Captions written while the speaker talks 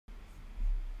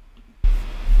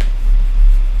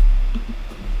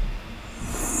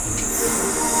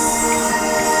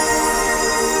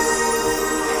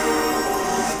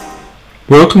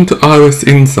Welcome to iOS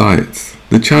Insights,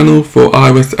 the channel for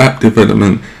iOS app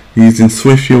development using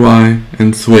SwiftUI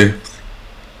and Swift.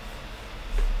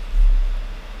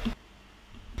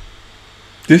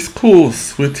 This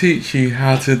course will teach you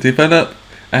how to develop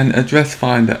an address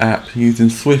finder app using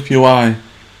SwiftUI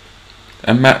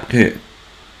and MapKit.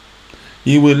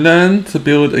 You will learn to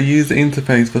build a user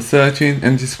interface for searching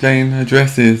and displaying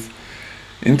addresses,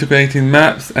 integrating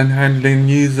maps and handling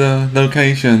user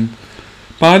location.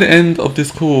 By the end of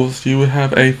this course, you will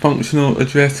have a functional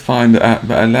address finder app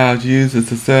that allows users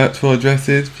to search for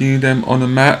addresses, view them on a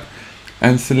map,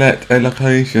 and select a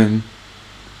location.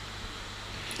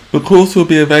 The course will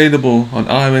be available on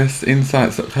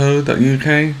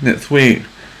iosinsights.co.uk next week.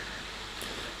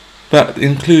 That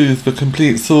includes the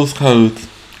complete source code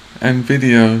and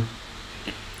video.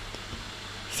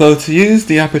 So to use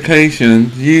the application,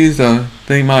 the user,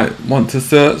 they might want to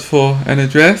search for an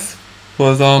address,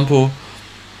 for example,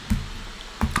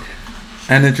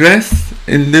 an address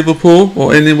in Liverpool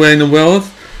or anywhere in the world.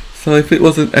 So if it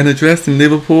was an address in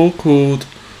Liverpool called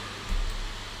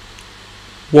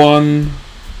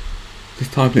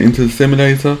just type it into the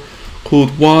simulator,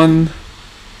 called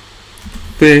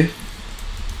 1/5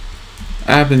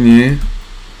 Avenue,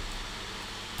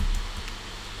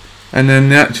 and then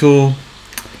the actual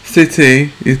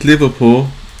city is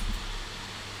Liverpool,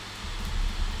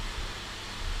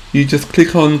 you just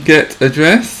click on Get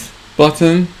Address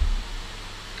button,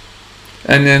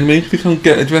 and then when you click on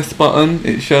Get Address button,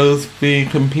 it shows the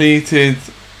completed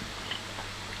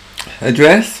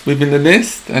address within the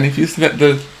list, and if you select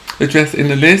the address in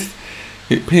the list,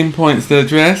 it pinpoints the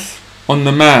address on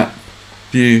the map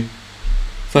view.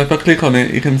 So if I click on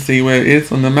it, you can see where it is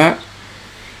on the map,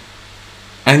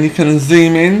 and you can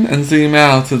zoom in and zoom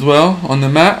out as well on the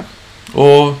map.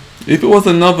 Or if it was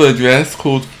another address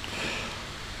called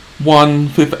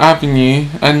 1/5 Avenue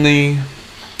and the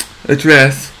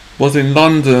address was in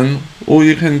London, all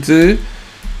you can do,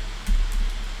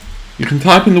 you can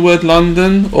type in the word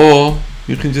London, or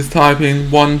you can just type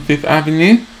in 1/5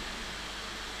 Avenue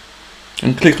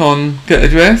and click on Get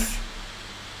Address.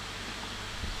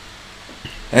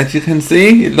 As you can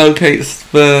see, it locates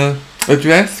the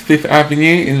address 5th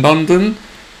Avenue in London,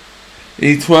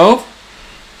 E12.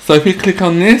 So if you click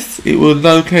on this, it will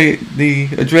locate the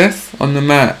address on the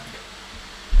map.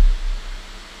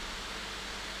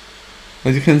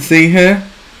 As you can see here,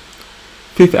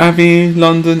 5th Avenue,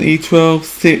 London, E12,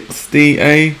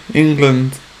 6DA,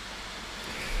 England.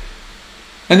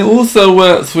 And it also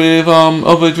works with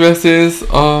other addresses.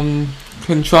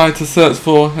 Can try to search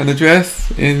for an address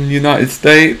in United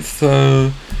States.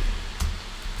 So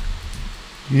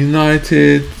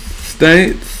United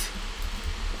States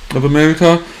of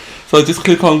America. So just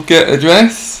click on Get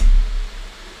Address.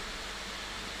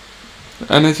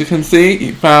 And as you can see,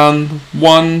 it found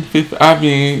 1/5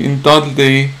 Avenue in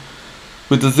Dudley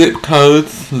with the zip code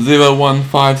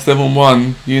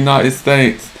 01571, United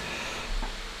States.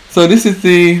 So this is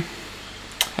the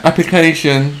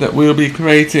application that we'll be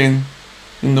creating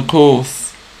in the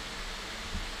course.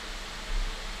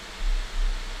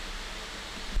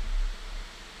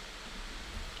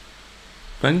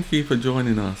 Thank you for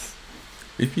joining us.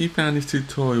 If you found this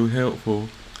tutorial helpful,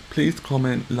 please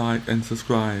comment, like and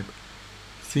subscribe.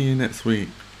 See you next week.